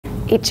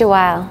Each a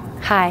while.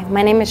 Hi,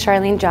 my name is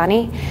Charlene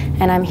Johnny,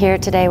 and I'm here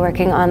today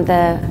working on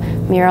the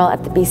mural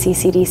at the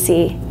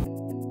BCCDC.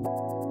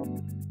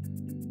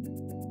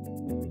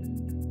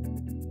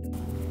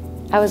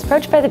 I was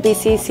approached by the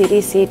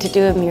BCCDC to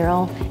do a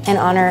mural in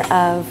honor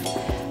of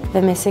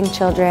the missing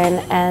children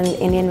and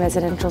Indian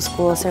residential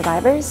school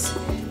survivors.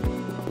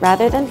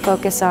 Rather than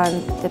focus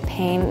on the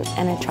pain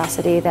and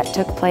atrocity that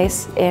took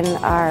place in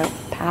our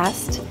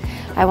past,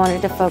 I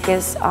wanted to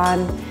focus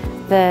on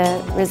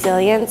the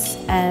resilience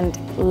and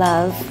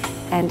love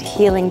and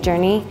healing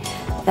journey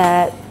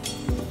that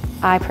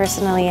I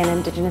personally and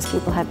Indigenous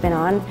people have been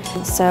on.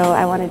 So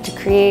I wanted to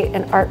create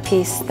an art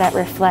piece that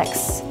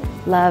reflects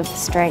love,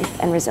 strength,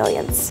 and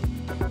resilience.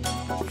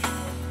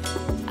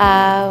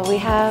 We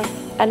have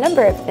a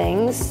number of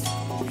things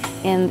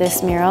in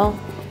this mural,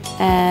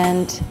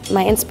 and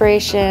my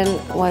inspiration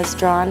was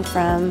drawn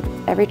from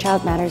Every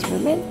Child Matters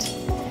movement.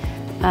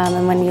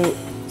 And when you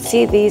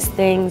see these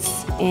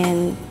things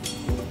in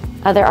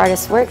other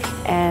artists' work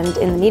and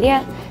in the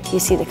media, you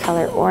see the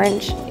color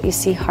orange, you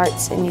see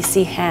hearts, and you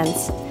see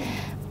hands.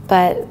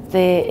 But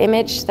the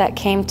image that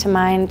came to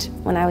mind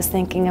when I was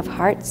thinking of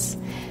hearts,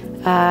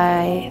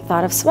 I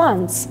thought of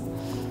swans.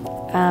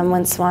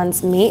 When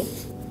swans meet,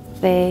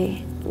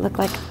 they look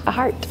like a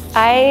heart.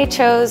 I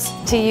chose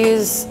to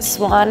use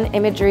swan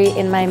imagery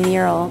in my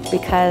mural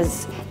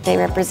because they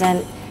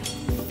represent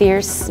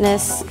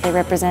fierceness, they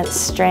represent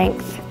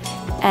strength,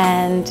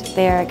 and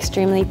they are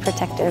extremely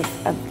protective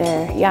of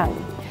their young.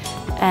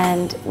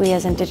 And we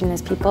as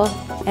Indigenous people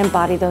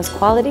embody those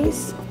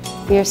qualities: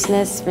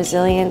 fierceness,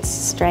 resilience,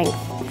 strength,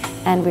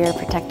 and we are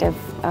protective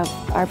of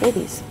our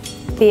babies.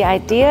 The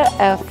idea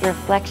of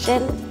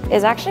reflection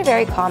is actually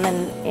very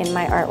common in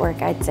my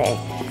artwork, I'd say.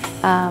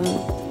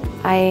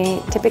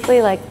 I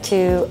typically like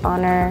to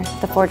honor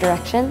the 4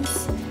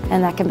 directions,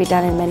 and that can be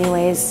done in many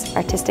ways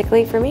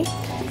artistically for me.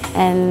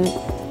 And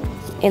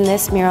in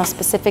this mural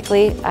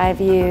specifically, I've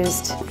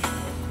used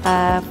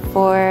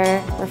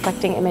 4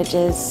 reflecting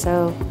images,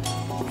 so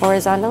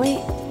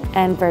horizontally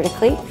and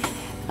vertically.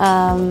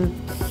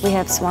 We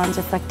have swans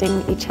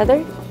reflecting each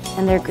other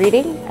and they're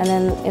greeting, and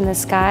then in the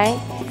sky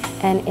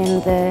and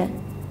in the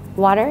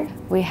water,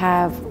 we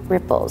have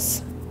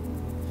ripples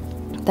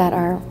that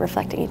are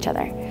reflecting each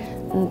other.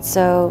 And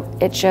so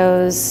it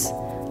shows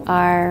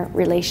our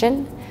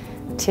relation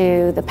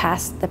to the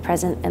past, the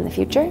present, and the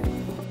future.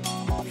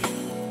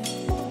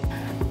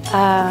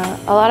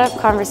 A lot of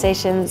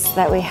conversations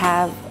that we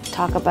have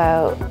talk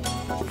about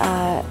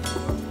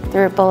the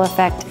ripple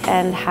effect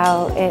and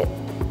how it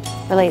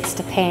relates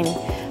to pain,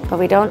 but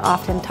we don't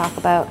often talk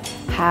about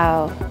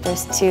how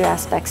there's 2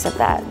 aspects of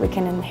that. We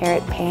can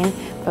inherit pain,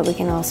 but we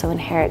can also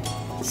inherit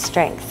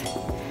strength.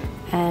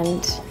 And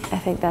I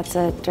think that's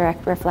a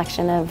direct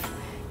reflection of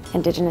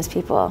Indigenous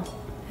people,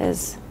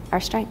 is our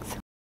strength.